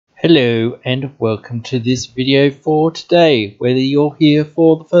Hello and welcome to this video for today, whether you're here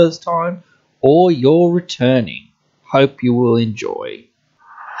for the first time or you're returning. Hope you will enjoy.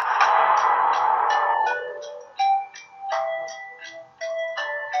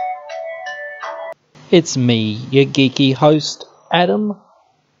 It's me, your geeky host, Adam,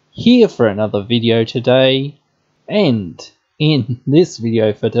 here for another video today. And in this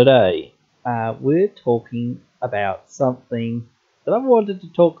video for today, we're talking about something that I've wanted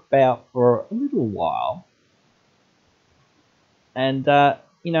to talk about for a little while. And,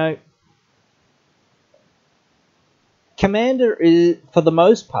 Commander is, for the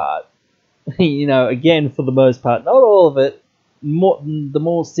most part, again, for the most part, not all of it, the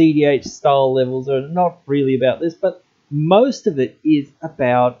more CDH style levels are not really about this, but most of it is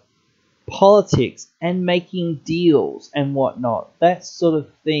about politics and making deals and whatnot. That sort of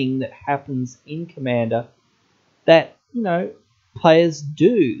thing that happens in Commander that, players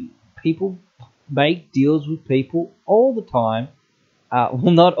do. People make deals with people all the time.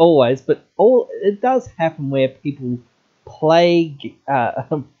 Well, not always, but it does happen where people play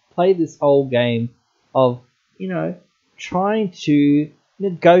this whole game of, trying to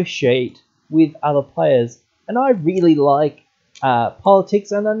negotiate with other players. And I really like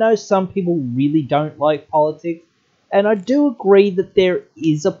politics, and I know some people really don't like politics. And I do agree that there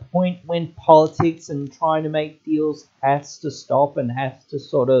is a point when politics and trying to make deals has to stop and has to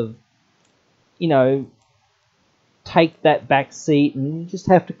sort of, take that back seat, and you just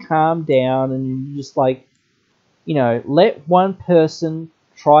have to calm down and you just let one person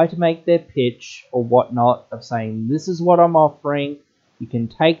try to make their pitch or whatnot of saying, this is what I'm offering, you can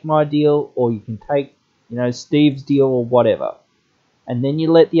take my deal or you can take, Steve's deal or whatever. And then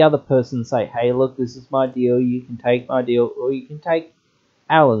you let the other person say, hey, look, this is my deal, you can take my deal, or you can take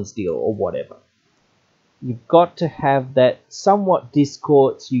Alan's deal, or whatever. You've got to have that somewhat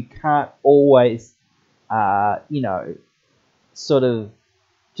discourse. You can't always, sort of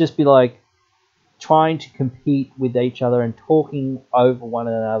just be trying to compete with each other and talking over one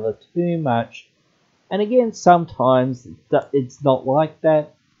another too much. And again, sometimes it's not like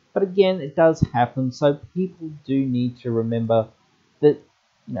that, but again, it does happen. So people do need to remember that,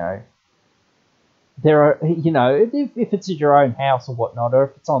 there are, if it's at your own house or whatnot, or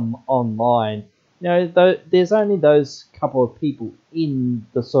if it's online, there's only those couple of people in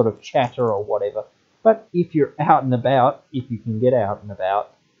the sort of chatter or whatever. But if you're out and about, if you can get out and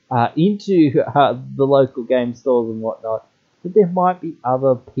about, into the local game stores and whatnot, that there might be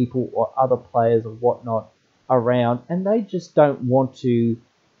other people or other players or whatnot around, and they just don't want to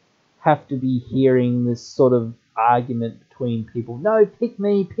have to be hearing this sort of argument between people. No, pick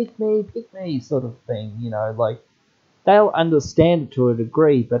me, pick me, pick me, sort of thing. They'll understand it to a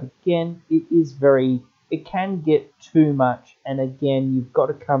degree, but again, it can get too much, and again, you've got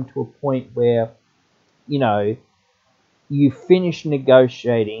to come to a point where, you finish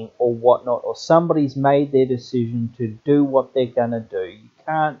negotiating or whatnot, or somebody's made their decision to do what they're going to do. You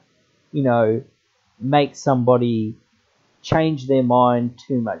can't, make somebody change their mind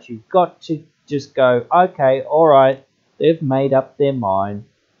too much. You've got to just go, okay, alright, they've made up their mind.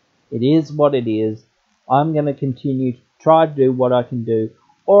 It is what it is. I'm going to continue to try to do what I can do,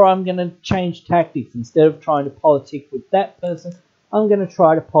 or I'm going to change tactics. Instead of trying to politic with that person, I'm going to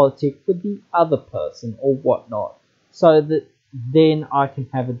try to politic with the other person or whatnot, so that then I can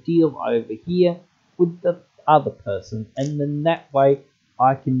have a deal over here with the other person, and then that way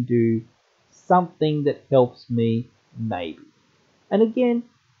I can do something that helps me, maybe. And again,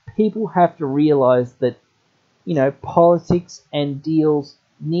 people have to realize that, politics and deals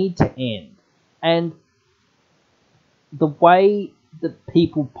need to end. And the way that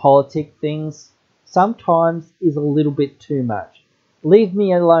people politic things sometimes is a little bit too much. Leave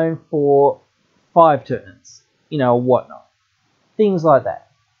me alone for 5 turns, whatnot. Things like that.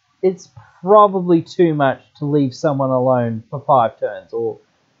 It's probably too much to leave someone alone for 5 turns or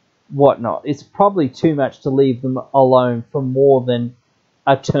whatnot. It's probably too much to leave them alone for more than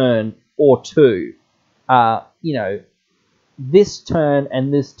a turn or two. This turn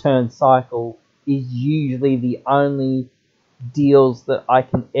and this turn cycle is usually the only deals that I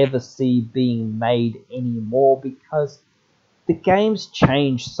can ever see being made anymore, because the game's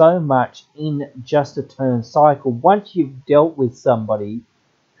changed so much in just a turn cycle. Once you've dealt with somebody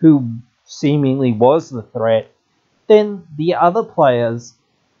who seemingly was the threat, then the other players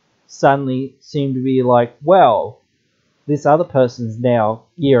suddenly seem to be like, well, this other person's now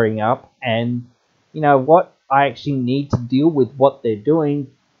gearing up, and you know what? I actually need to deal with what they're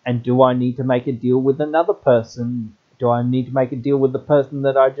doing, and do I need to make a deal with another person? Do I need to make a deal with the person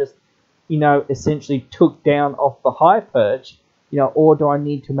that I just, essentially took down off the high perch or do I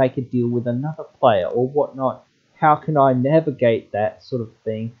need to make a deal with another player or whatnot? How can I navigate that sort of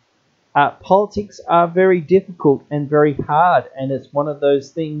thing? Politics are very difficult and very hard, and it's one of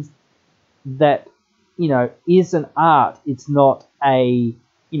those things that is an art. It's not a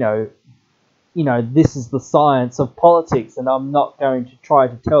this is the science of politics, and I'm not going to try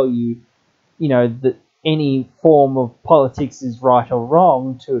to tell you that any form of politics is right or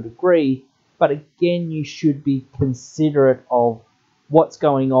wrong to a degree. But again, you should be considerate of what's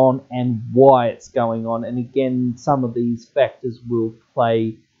going on and why it's going on. And again, some of these factors will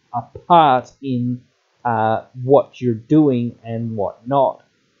play a part in what you're doing and what not.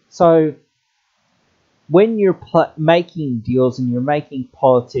 So when you're making deals and you're making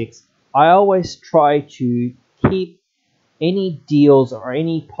politics, I always try to keep any deals or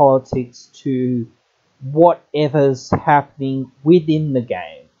any politics to whatever's happening within the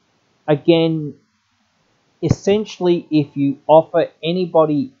game. Again, essentially, if you offer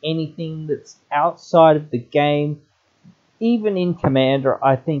anybody anything that's outside of the game, even in Commander,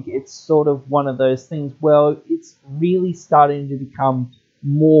 I think it's sort of one of those things, well, it's really starting to become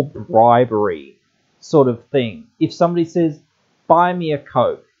more bribery sort of thing. If somebody says, buy me a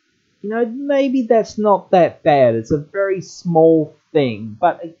Coke, maybe that's not that bad. It's a very small thing.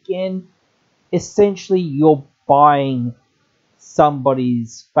 But again, essentially, you're buying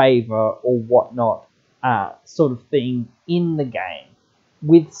somebody's favor or whatnot sort of thing in the game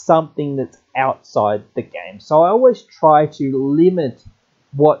with something that's outside the game. So I always try to limit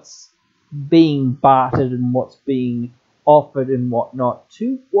what's being bartered and what's being offered and whatnot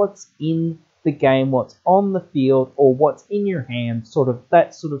to what's in the game, what's on the field, or what's in your hand, sort of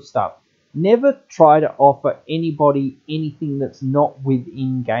that sort of stuff. Never try to offer anybody anything that's not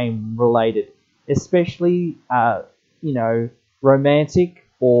within game related, especially romantic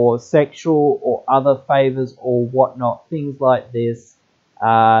or sexual or other favors or whatnot, things like this,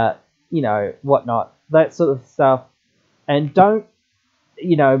 whatnot, that sort of stuff. And don't,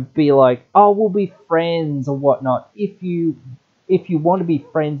 be like, oh, we'll be friends or whatnot. If you want to be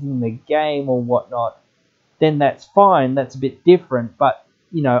friends in the game or whatnot, then that's fine. That's a bit different. But,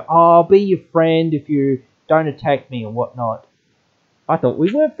 I'll be your friend if you don't attack me or whatnot. I thought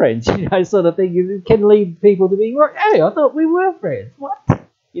we were friends, sort of thing. It can lead people to be like, hey, I thought we were friends. What?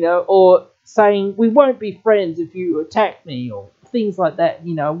 Or saying we won't be friends if you attack me or things like that,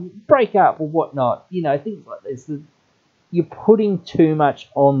 break up or whatnot, things like this. You're putting too much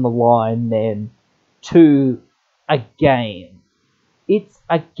on the line then to a game. It's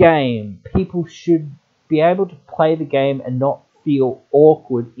a game. People should be able to play the game and not feel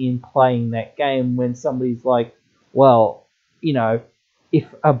awkward in playing that game when somebody's like, well, if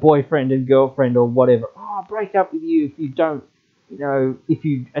a boyfriend and girlfriend or whatever, oh, I'll break up with you if you don't, if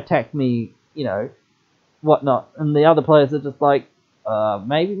you attack me, whatnot. And the other players are just like,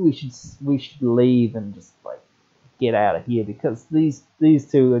 maybe we should leave and just like get out of here because these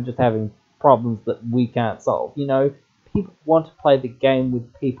two are just having problems that we can't solve. People want to play the game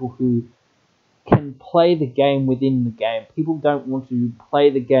with people who can play the game within the game. People don't want to play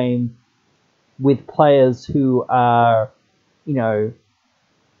the game with players who are,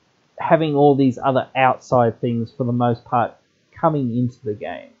 having all these other outside things for the most part coming into the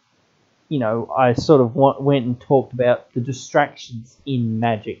game. I sort of went and talked about the distractions in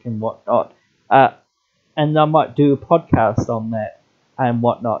Magic and whatnot. And I might do a podcast on that and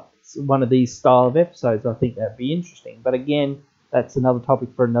whatnot. It's one of these style of episodes. I think that'd be interesting. But again, that's another topic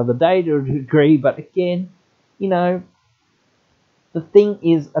for another day to a degree. But again, the thing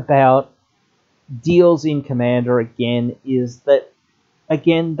is about deals in Commander, again, is that,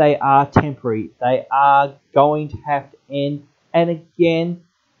 again, they are temporary. They are going to have to end. And again,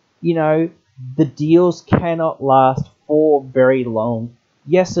 the deals cannot last for very long.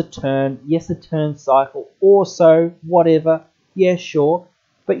 Yes, a turn cycle, or so, whatever. Yeah, sure.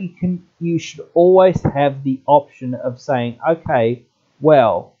 But you should always have the option of saying, okay,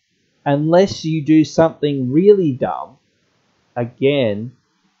 well, unless you do something really dumb, again,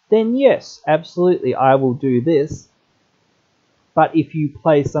 then yes, absolutely, I will do this. But if you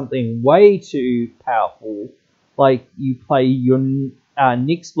play something way too powerful, like you play your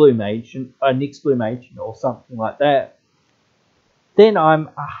Nyx Blue Mage or something like that, then I'm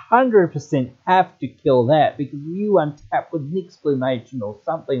 100% have to kill that, because if you untap with Nyx Blue Mage or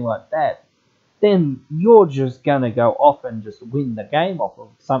something like that, then you're just going to go off and just win the game off of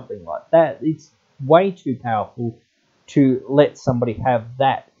something like that. It's way too powerful to let somebody have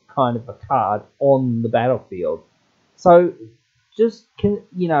that kind of a card on the battlefield. So just, you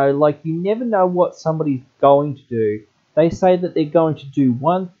never know what somebody's going to do. They say that they're going to do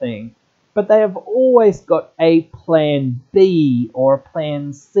one thing, but they have always got a plan B or a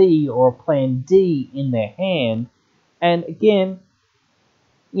plan C or a plan D in their hand. And again,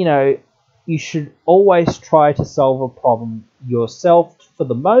 you know, you should always try to solve a problem yourself for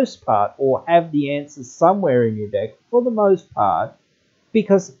the most part, or have the answers somewhere in your deck for the most part,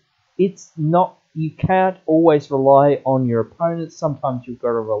 because it's not, you can't always rely on your opponents. Sometimes you've got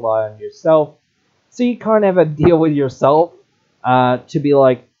to rely on yourself. So you kind of have a deal with yourself to be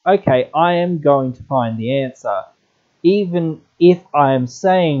like, okay, I am going to find the answer, even if I am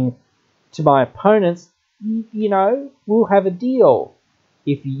saying to my opponents, you know, we'll have a deal.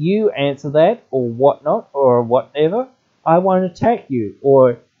 If you answer that or whatnot or whatever, I won't attack you.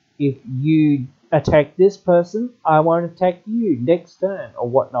 Or if you attack this person, I won't attack you next turn or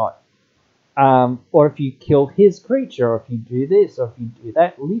whatnot. Or if you kill his creature, or if you do this, or if you do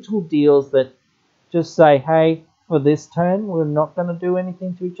that. Little deals that just say, hey, for this turn, we're not going to do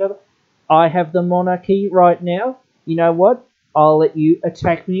anything to each other. I have the monarchy right now. You know what? I'll let you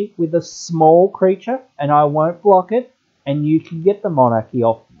attack me with a small creature, and I won't block it, and you can get the monarchy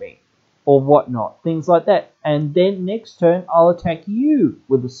off me, or whatnot. Things like that. And then next turn, I'll attack you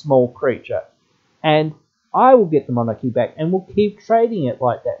with a small creature, and I will get the monarchy back, and we'll keep trading it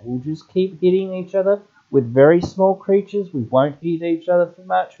like that. We'll just keep hitting each other with very small creatures. We won't hit each other for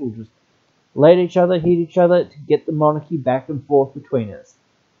much. We'll just let each other hit each other to get the monarchy back and forth between us.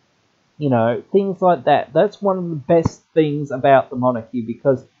 You know, things like that. That's one of the best things about the monarchy,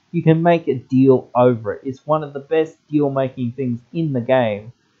 because you can make a deal over it. It's one of the best deal-making things in the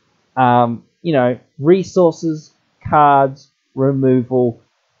game. You know, resources, cards, removal,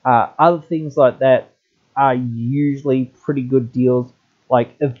 other things like that are usually pretty good deals.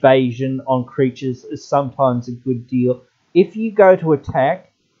 Like evasion on creatures is sometimes a good deal. If you go to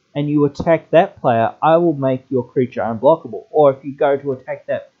attack and you attack that player, I will make your creature unblockable. Or if you go to attack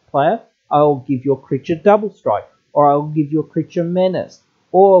that player, I will give your creature double strike, or I will give your creature menace.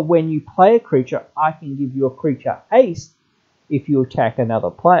 Or when you play a creature, I can give your creature haste if you attack another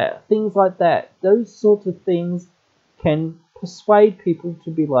player. Things like that. Those sorts of things can persuade people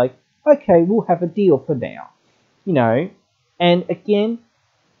to be like, okay, we'll have a deal for now. You know, and again,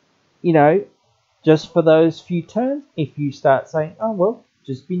 you know, just for those few turns, if you start saying, oh, well,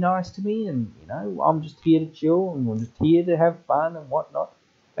 just be nice to me, and, you know, I'm just here to chill, and we're just here to have fun and whatnot.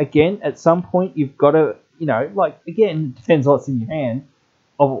 Again, at some point, you've got to, you know, like, again, it depends what's in your hand,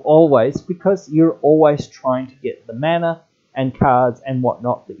 always, because you're always trying to get the mana and cards and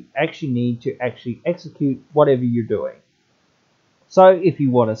whatnot that you actually need to actually execute whatever you're doing. So if you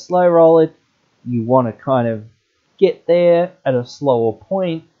want to slow roll it, you want to kind of get there at a slower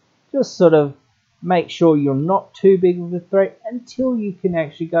point, just sort of make sure you're not too big of a threat until you can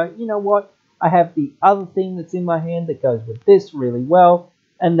actually go, you know what, I have the other thing that's in my hand that goes with this really well,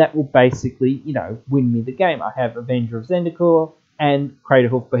 and that will basically, you know, win me the game. I have Avenger of Zendikar and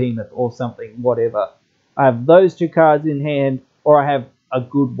Craterhoof Behemoth or something, whatever. I have those two cards in hand, or I have a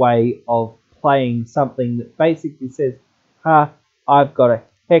good way of playing something that basically says, I've got a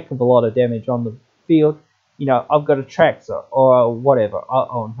heck of a lot of damage on the field. You know, I've got a Traxxas or whatever.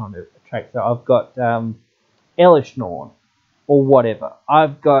 Oh, not a Traxxas. I've got Elish Norn or whatever.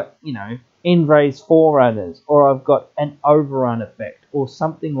 I've got, you know, Endray's Forerunners, or I've got an Overrun effect or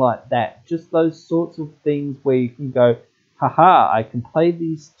something like that. Just those sorts of things where you can go, haha, I can play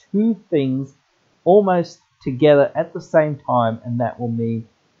these two things almost together at the same time, and that will mean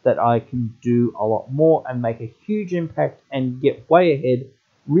that I can do a lot more and make a huge impact and get way ahead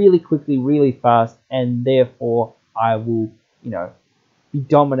really quickly, really fast, and therefore I will, you know, be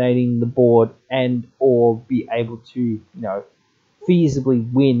dominating the board and or be able to, you know,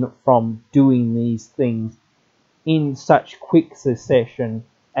 feasibly win from doing these things in such quick succession,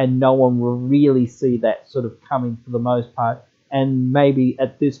 and no one will really see that sort of coming for the most part. And maybe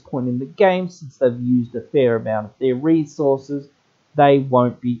at this point in the game, since they've used a fair amount of their resources, they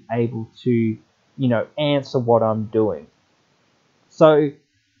won't be able to, you know, answer what I'm doing. So,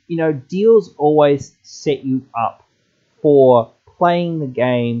 you know, deals always set you up for playing the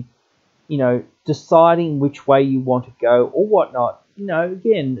game, you know, deciding which way you want to go or whatnot. You know,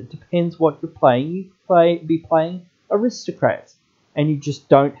 again, it depends what you're playing. You could be playing Aristocrats, and you just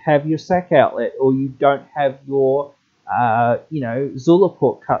don't have your sack outlet, or you don't have your, you know,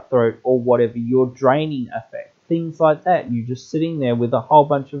 Zulaport Cutthroat or whatever, your draining effect, things like that. You're just sitting there with a whole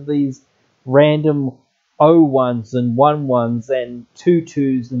bunch of these random 0-1s and 1-1s and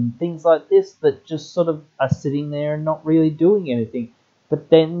 2-2s and things like this that just sort of are sitting there and not really doing anything. But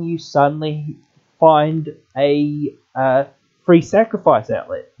then you suddenly find a free sacrifice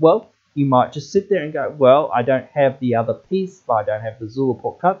outlet. Well, you might just sit there and go, well, I don't have the other piece, I don't have the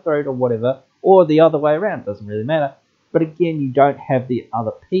Zulaport Cutthroat or whatever, or the other way around, doesn't really matter. But again, you don't have the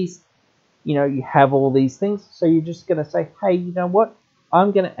other piece. You know, you have all these things, so you're just going to say, hey, you know what?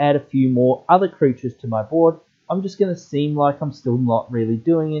 I'm going to add a few more other creatures to my board. I'm just going to seem like I'm still not really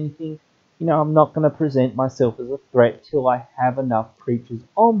doing anything. You know, I'm not going to present myself as a threat till I have enough creatures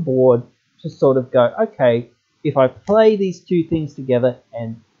on board to sort of go, okay, if I play these two things together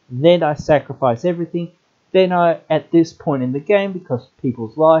and then I sacrifice everything, then at this point in the game, because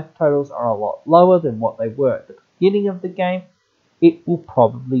people's life totals are a lot lower than what they were at the beginning of the game, it will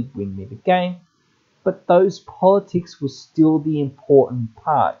probably win me the game. But those politics was still the important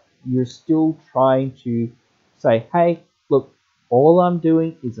part. You're still trying to say, hey, look, all I'm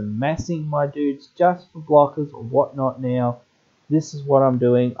doing is amassing my dudes just for blockers or whatnot now. This is what I'm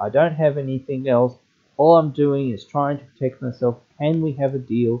doing. I don't have anything else. All I'm doing is trying to protect myself. Can we have a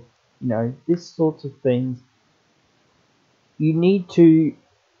deal? You know, this sorts of things. You need to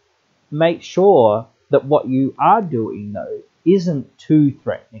make sure that what you are doing, though, isn't too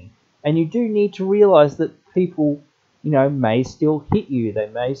threatening. And you do need to realize that people, you know, may still hit you. They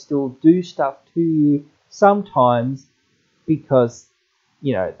may still do stuff to you sometimes because,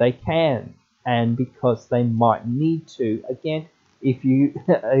 you know, they can and because they might need to. Again, if you,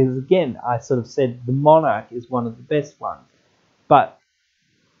 again, I sort of said the Monarch is one of the best ones. But,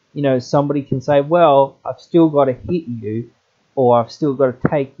 you know, somebody can say, well, I've still got to hit you, or I've still got to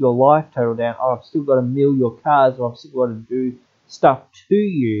take your life total down, or I've still got to mill your cards, or I've still got to do stuff to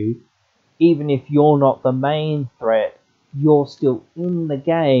you. Even if you're not the main threat, you're still in the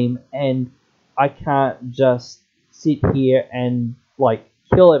game, and I can't just sit here and, like,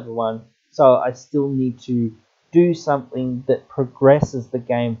 kill everyone. So I still need to do something that progresses the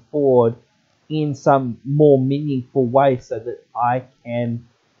game forward in some more meaningful way so that I can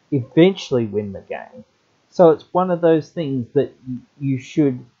eventually win the game. So it's one of those things that you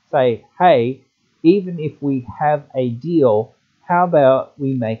should say, hey, even if we have a deal, how about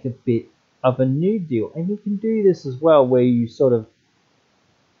we make a bit of a new deal? And you can do this as well, where you sort of,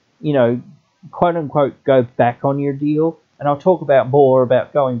 you know, quote unquote, go back on your deal. And I'll talk about more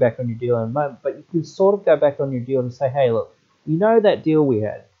about going back on your deal in a moment, but you can sort of go back on your deal and say, hey, look, you know that deal we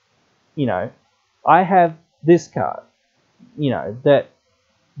had? You know, I have this card, you know, that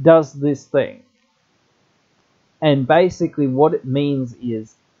does this thing. And basically what it means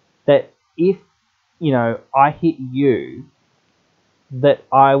is that if, you know, I hit you, that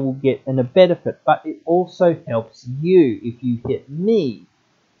I will get a benefit, but it also helps you if you hit me.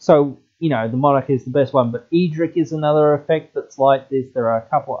 So, you know, the Monarch is the best one, but Edric is another effect that's like this. There are a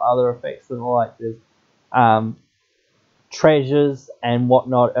couple of other effects that are like this. Treasures and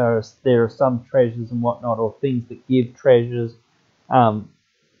whatnot, there are some treasures and whatnot, or things that give treasures. The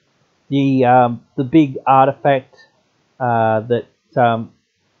big artifact that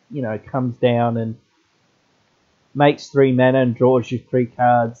you know, comes down and makes 3 mana and draws you 3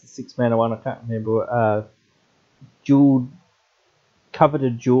 cards. The 6 mana one, I can't remember.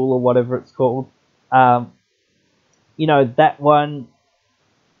 Coveted Jewel or whatever it's called. You know, that one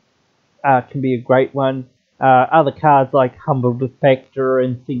can be a great one. Other cards like Humble Defector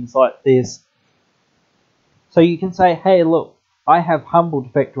and things like this. So you can say, hey, look, I have Humble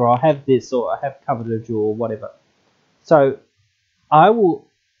Defector, or I have this, or I have Coveted Jewel, or whatever. So I will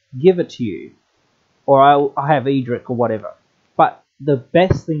give it to you, or I have Edric or whatever. But the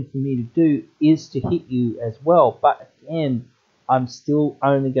best thing for me to do is to hit you as well. But again, I'm still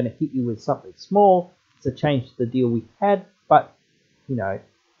only going to hit you with something small. It's a change to the deal we had, but, you know,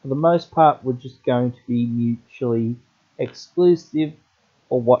 for the most part, we're just going to be mutually exclusive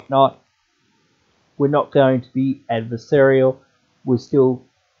or whatnot. We're not going to be adversarial. We're still,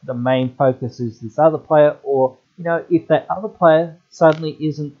 the main focus is this other player, or, you know, if that other player suddenly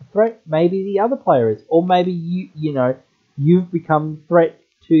isn't a threat, maybe the other player is, or maybe you know, you've become a threat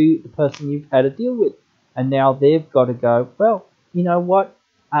to the person you've had a deal with, and now they've got to go, well, you know what,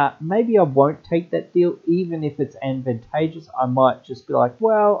 maybe I won't take that deal, even if it's advantageous. I might just be like,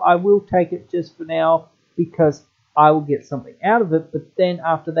 well, I will take it just for now, because I will get something out of it, but then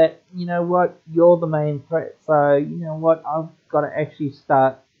after that, you know what, you're the main threat, so, you know what, I've got to actually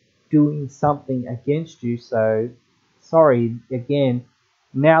start doing something against you. So, sorry, again,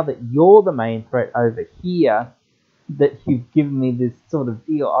 now that you're the main threat over here, that you've given me this sort of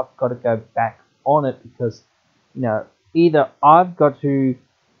deal, I've got to go back on it, because, you know, either I've got to,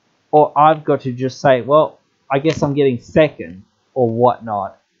 or I've got to just say, well, I guess I'm getting second, or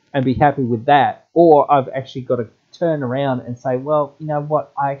whatnot, and be happy with that, or I've actually got to turn around and say, well, you know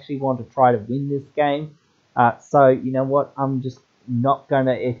what, I actually want to try to win this game, so, you know what, I'm just not going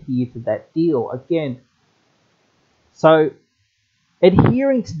to adhere to that deal. Again, so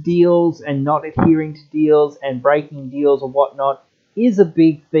adhering to deals and not adhering to deals and breaking deals or whatnot is a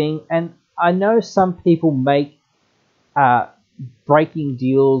big thing, and I know some people make breaking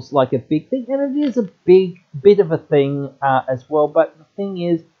deals like a big thing, and it is a big bit of a thing as well, but the thing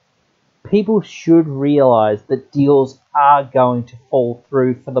is, people should realize that deals are going to fall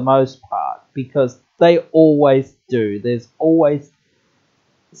through for the most part, because they always do. There's always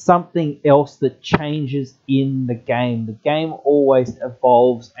something else that changes in the game. The game always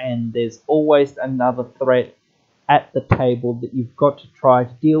evolves, and there's always another threat at the table that you've got to try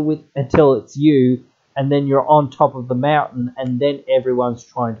to deal with until it's you, and then you're on top of the mountain, and then everyone's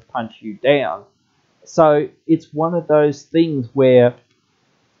trying to punch you down. So it's one of those things where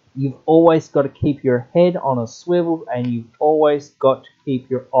you've always got to keep your head on a swivel, and you've always got to keep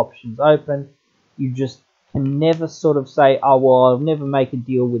your options open. You just can never sort of say, oh, well, I'll never make a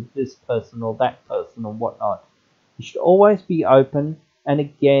deal with this person or that person or whatnot. You should always be open, and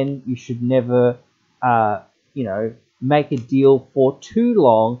again, you should never, make a deal for too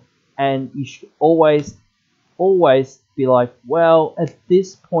long, and you should always be like, well, at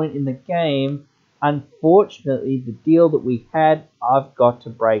this point in the game, unfortunately, the deal that we had, I've got to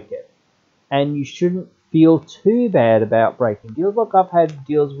break it. And you shouldn't feel too bad about breaking deals. Look, I've had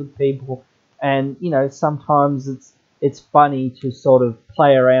deals with people, and, sometimes it's funny to sort of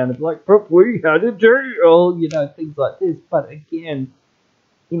play around and be like, but we had a deal, things like this. But again,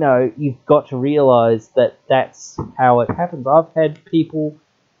 you've got to realize that that's how it happens. I've had people,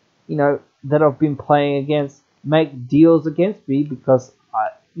 that I've been playing against make deals against me because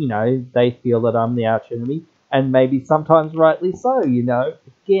they feel that I'm the arch enemy, and maybe sometimes rightly so,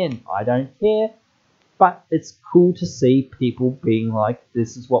 Again, I don't care, but it's cool to see people being like,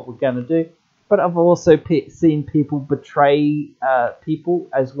 this is what we're going to do. But I've also seen people betray people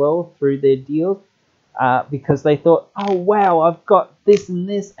as well through their deals because they thought, oh wow, I've got this and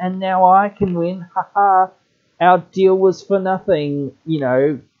this, and now I can win, haha, our deal was for nothing,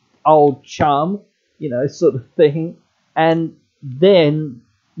 old chum, sort of thing. And then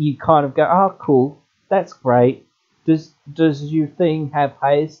you kind of go, oh, cool, that's great. Does your thing have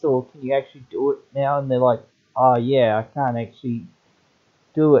haste, or can you actually do it now? And they're like, oh yeah, I can't actually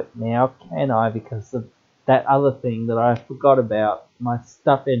do it now, can I? Because of that other thing that I forgot about. My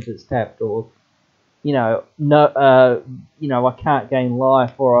stuff enters tapped, or I can't gain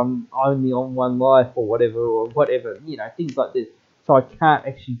life, or I'm only on one life, or whatever, things like this. So I can't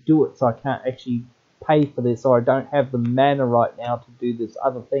actually do it. So I can't actually pay for this, or I don't have the mana right now to do this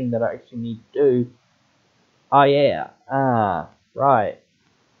other thing that I actually need to do. Oh yeah, right.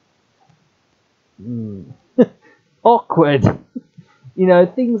 Awkward.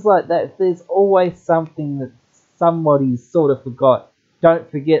 Things like that. There's always something that somebody sort of forgot. Don't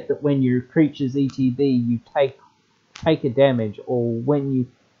forget that when your creature's ETB, you take a damage, or when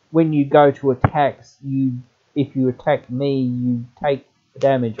you go to attacks, if you attack me, you take a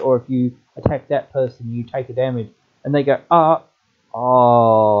damage, or if you attack that person, you take a damage. And they go,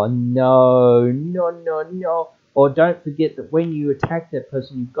 oh no. Or don't forget that when you attack that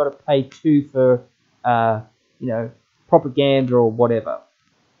person, you've got to pay 2 for propaganda or whatever.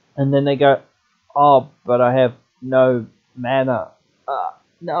 And then they go, oh, but I have no mana.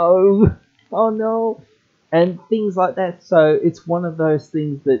 No. Oh no. And things like that. So it's one of those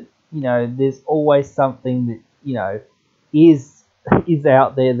things that, there's always something that, is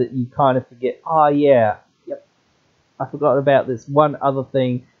out there that you kind of forget. Oh yeah, yep, I forgot about this one other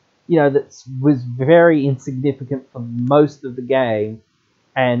thing, that was very insignificant for most of the game.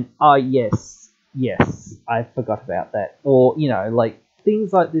 And yes, I forgot about that. Or,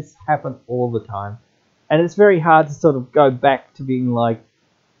 things like this happen all the time. And it's very hard to sort of go back to being like,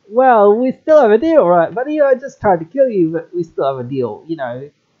 well, we still have a deal, right? But, I just tried to kill you, but we still have a deal,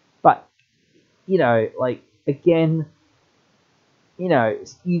 But, again,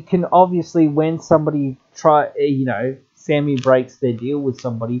 you can obviously, when somebody Sammy breaks their deal with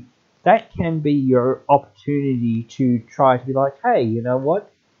somebody, that can be your opportunity to try to be like, hey, you know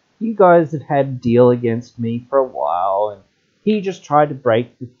what? You guys have had a deal against me for a while, and he just tried to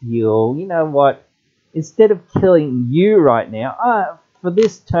break the deal. You know what? Instead of killing you right now, for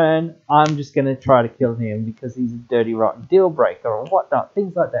this turn, I'm just going to try to kill him because he's a dirty, rotten deal breaker or whatnot,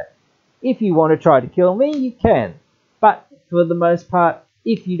 things like that. If you want to try to kill me, you can. But for the most part,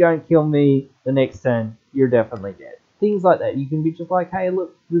 if you don't kill me the next turn, you're definitely dead. Things like that. You can be just like, hey,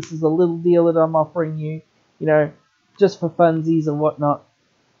 look, this is a little deal that I'm offering you, just for funsies and whatnot.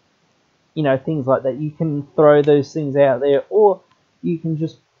 Things like that. You can throw those things out there, or you can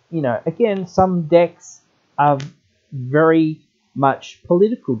just, again, some decks are very much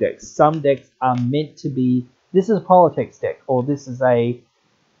political decks. Some decks are meant to be, this is a politics deck, or this is a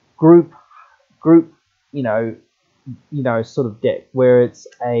group, sort of deck where it's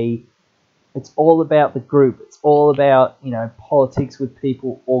all about the group. It's all about, politics with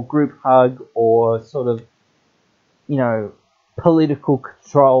people, or group hug, or sort of, political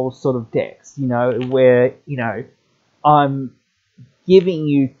control sort of decks, where, I'm giving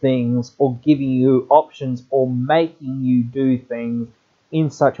you things, or giving you options, or making you do things in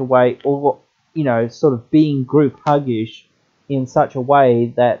such a way, or, sort of being group huggish in such a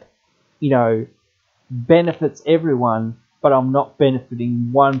way that, benefits everyone, but I'm not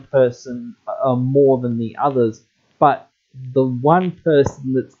benefiting one person more than the others. But the one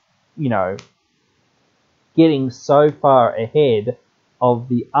person that's, getting so far ahead of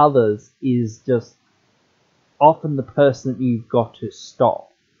the others is just often the person that you've got to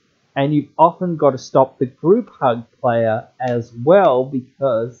stop. And you've often got to stop the group hug player as well,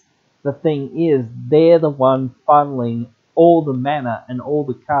 because the thing is, they're the one funneling all the mana and all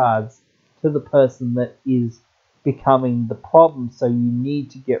the cards to the person that is becoming the problem. So you need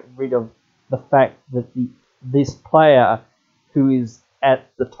to get rid of the fact that this player who is at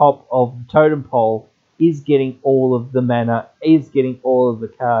the top of the totem pole is getting all of the mana, is getting all of the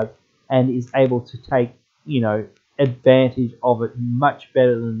cards, and is able to take, advantage of it much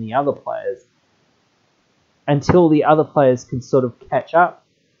better than the other players, until the other players can sort of catch up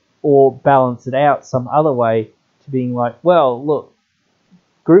or balance it out some other way, to being like, well, look,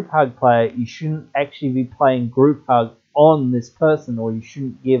 group hug player, you shouldn't actually be playing group hug on this person, or you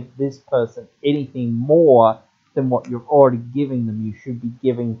shouldn't give this person anything more than what you're already giving them. You should be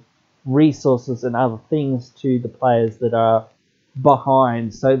giving resources and other things to the players that are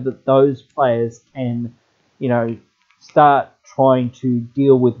behind, so that those players can, start trying to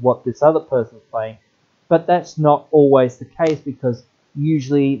deal with what this other person's playing. But that's not always the case, because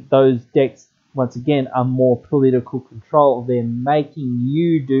usually those decks, once again, are more political control. They're making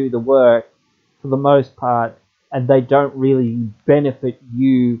you do the work for the most part, and they don't really benefit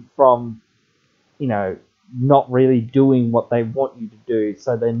you from, not really doing what they want you to do.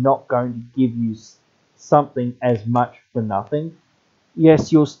 So they're not going to give you something as much for nothing.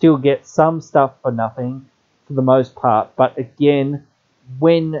 Yes, you'll still get some stuff for nothing for the most part, but again,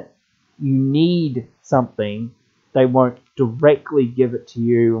 when you need something, they won't directly give it to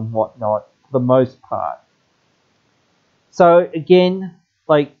you and whatnot for the most part. So again,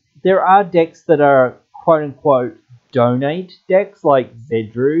 there are decks that are quote-unquote donate decks, like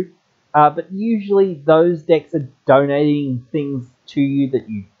Zedru, but usually those decks are donating things to you that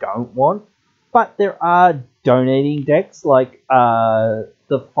you don't want. But there are donating decks like the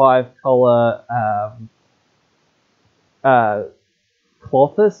 5-color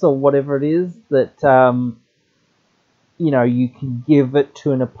Clothis, or whatever it is, that you can give it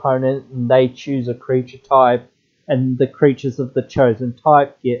to an opponent and they choose a creature type, and the creatures of the chosen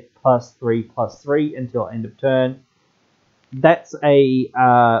type get +3/+3 until end of turn. That's a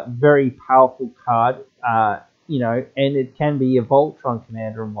very powerful card, and it can be a Voltron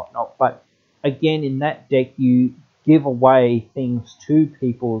commander and whatnot. But again, in that deck, you give away things to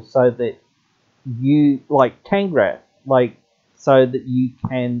people so that you, like Tangrath, so that you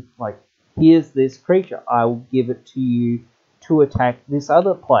can, here's this creature, I will give it to you to attack this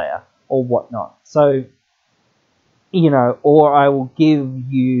other player, or whatnot. So, or I will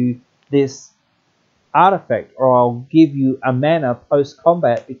give you this artifact, or I'll give you a mana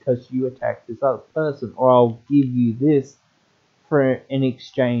post-combat because you attacked this other person, or I'll give you this for in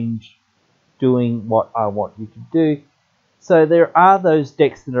exchange doing what I want you to do. So there are those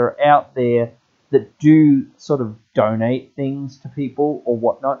decks that are out there that do sort of donate things to people or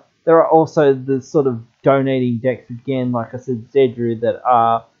whatnot. There are also the sort of donating decks, again, like I said, Zedru, that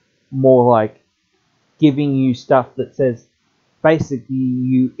are more like giving you stuff that says, basically,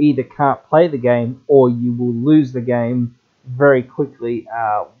 you either can't play the game or you will lose the game very quickly.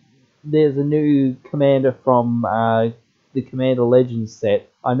 There's a new commander from the Commander Legends set.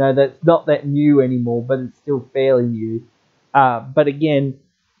 I know that's not that new anymore, but it's still fairly new. But again,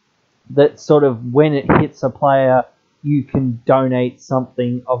 that sort of, when it hits a player, you can donate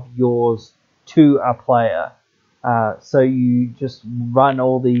something of yours to a player. So you just run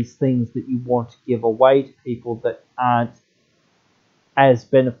all these things that you want to give away to people that aren't as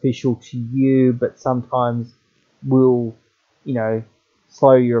beneficial to you, but sometimes will,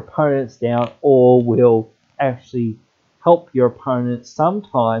 slow your opponents down, or will actually help your opponents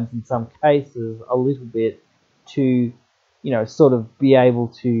sometimes, in some cases, a little bit, to, sort of be able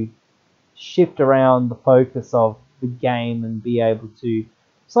to shift around the focus of the game and be able to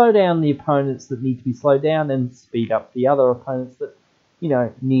slow down the opponents that need to be slowed down and speed up the other opponents that,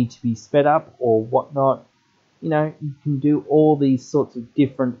 need to be sped up or whatnot. You can do all these sorts of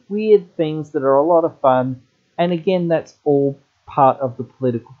different weird things that are a lot of fun. And again, that's all part of the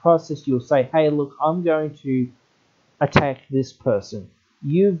political process. You'll say, hey, look, I'm going to attack this person.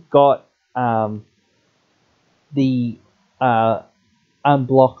 You've got the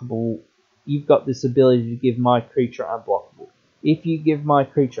unblockable. You've got this ability to give my creature unblockable. If you give my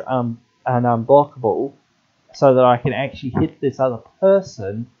creature an unblockable, so that I can actually hit this other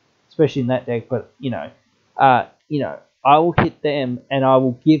person, especially in that deck, but I will hit them and I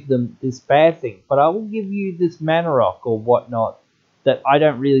will give them this bad thing, but I will give you this mana rock or whatnot that I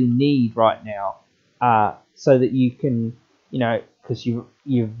don't really need right now, so that you can, because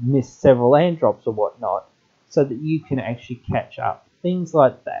you've missed several land drops or whatnot, so that you can actually catch up, things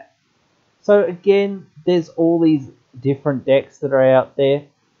like that. So again, there's all these different decks that are out there,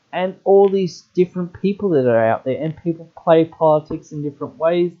 and all these different people that are out there, and people play politics in different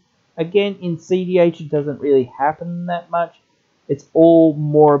ways. Again, in CDH it doesn't really happen that much. It's all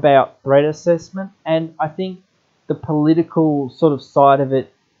more about threat assessment, and I think the political sort of side of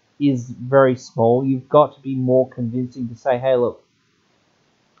it is very small. You've got to be more convincing to say, hey, look,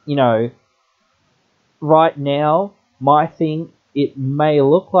 right now, my thing, it may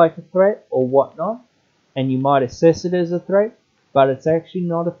look like a threat or whatnot, and you might assess it as a threat, but it's actually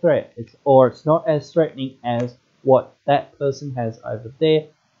not a threat. It's not as threatening as what that person has over there.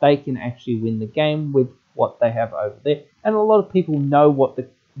 They can actually win the game with what they have over there. And a lot of people know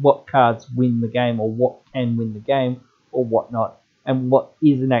what cards win the game, or what can win the game, or whatnot, and what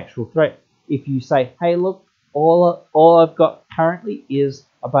is an actual threat. If you say, hey, look, all I've got currently is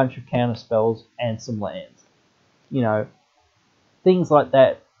a bunch of counter spells and some lands. Things like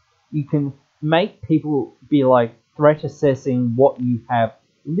that. You can make people be like threat assessing what you have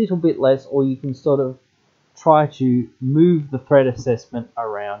a little bit less, or you can sort of try to move the threat assessment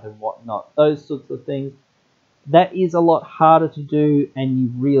around and whatnot. Those sorts of things. That is a lot harder to do, and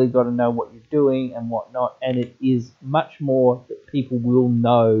you've really got to know what you're doing and whatnot, and it is much more that people will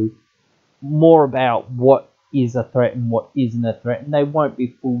know more about what is a threat and what isn't a threat, and they won't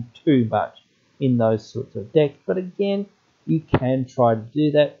be fooled too much in those sorts of decks. But again, you can try to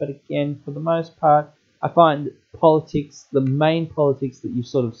do that, but again, for the most part, I find politics, the main politics that you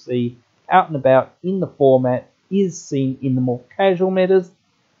sort of see out and about in the format, is seen in the more casual metas,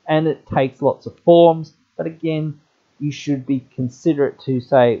 and it takes lots of forms. But again, you should be considerate to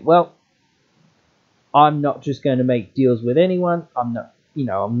say, well, I'm not just going to make deals with anyone. I'm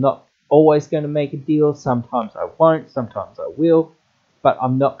not always going to make a deal. Sometimes I won't, sometimes I will, but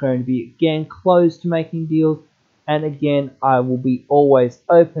I'm not going to be, again, closed to making deals. And again, I will be always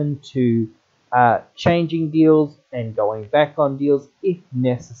open to changing deals and going back on deals if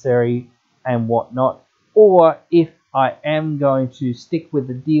necessary and whatnot. Or if I am going to stick with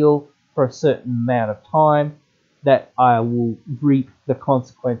the deal for a certain amount of time, that I will reap the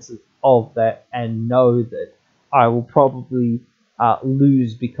consequences of that and know that I will probably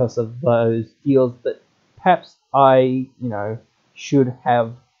lose because of those deals that perhaps I, should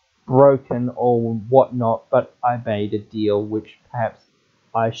have broken or whatnot, but I made a deal which perhaps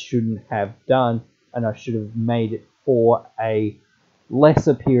I shouldn't have done, and I should have made it for a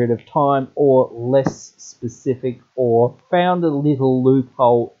lesser period of time, or less specific, or found a little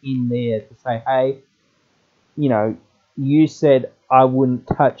loophole in there to say, hey, you said I wouldn't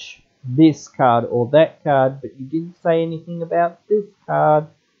touch this card or that card, but you didn't say anything about this card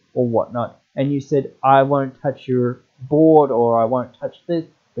or whatnot, and you said I won't touch your board or I won't touch this,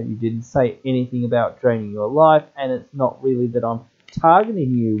 but you didn't say anything about draining your life. And it's not really that I'm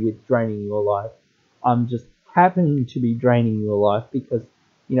targeting you with draining your life, I'm just happening to be draining your life because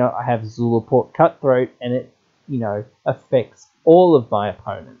I have Zulaport Cutthroat, and it affects all of my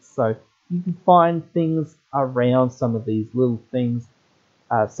opponents. So you can find things around some of these little things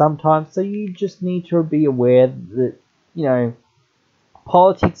sometimes. So you just need to be aware that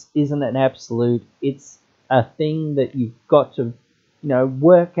politics isn't an absolute. It's a thing that you've got to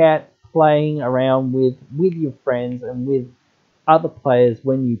work at playing around with your friends and with other players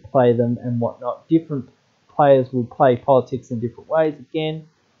when you play them and whatnot. Different players will play politics in different ways. Again,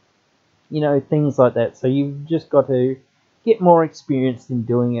 things like that. So you've just got to get more experienced in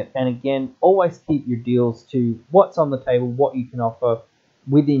doing it. And again, always keep your deals to what's on the table, what you can offer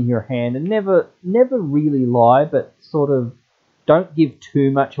within your hand, and never really lie, but sort of don't give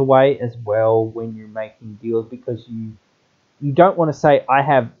too much away as well when you're making deals, because you don't want to say I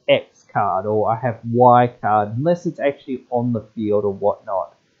have X card or I have Y card unless it's actually on the field or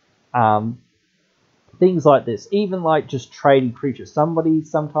whatnot. things like this, even like just trading creatures. Somebody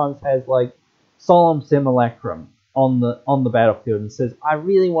sometimes has like Solemn Simulacrum on the battlefield and says, I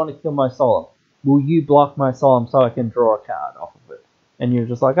really want to kill my Solemn. Will you block my Solemn so I can draw a card off of it? And you're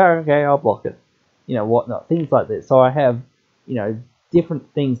just like, oh, okay, I'll block it. You know, whatnot. Things like this. So I have, you know,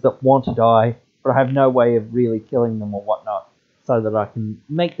 different things that want to die, but I have no way of really killing them or whatnot, so that I can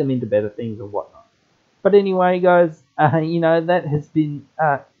make them into better things or whatnot. But anyway, guys, you know, that has been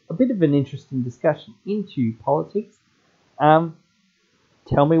a bit of an interesting discussion into politics.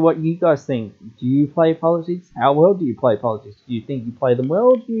 Tell me what you guys think. Do you play politics? How well do you play politics? Do you think you play them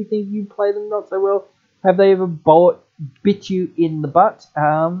well? Do you think you play them not so well? Have they ever bit you in the butt?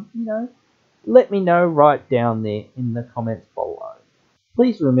 You know, let me know right down there in the comments below.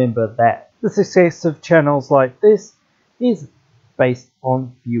 Please remember that the success of channels like this is based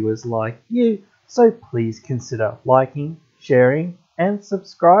on viewers like you, so please consider liking, sharing, and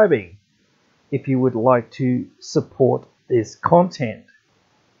subscribing if you would like to support this content.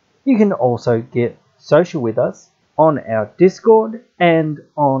 You can also get social with us on our Discord and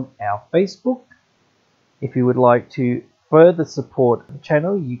on our Facebook. If you would like to further support the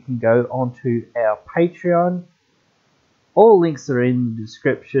channel, you can go onto our Patreon. All links are in the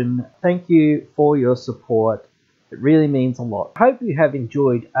description. Thank you for your support. It really means a lot. I hope you have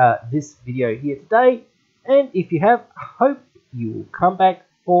enjoyed this video here today. And if you have, I hope you will come back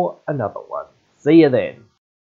for another one. See you then.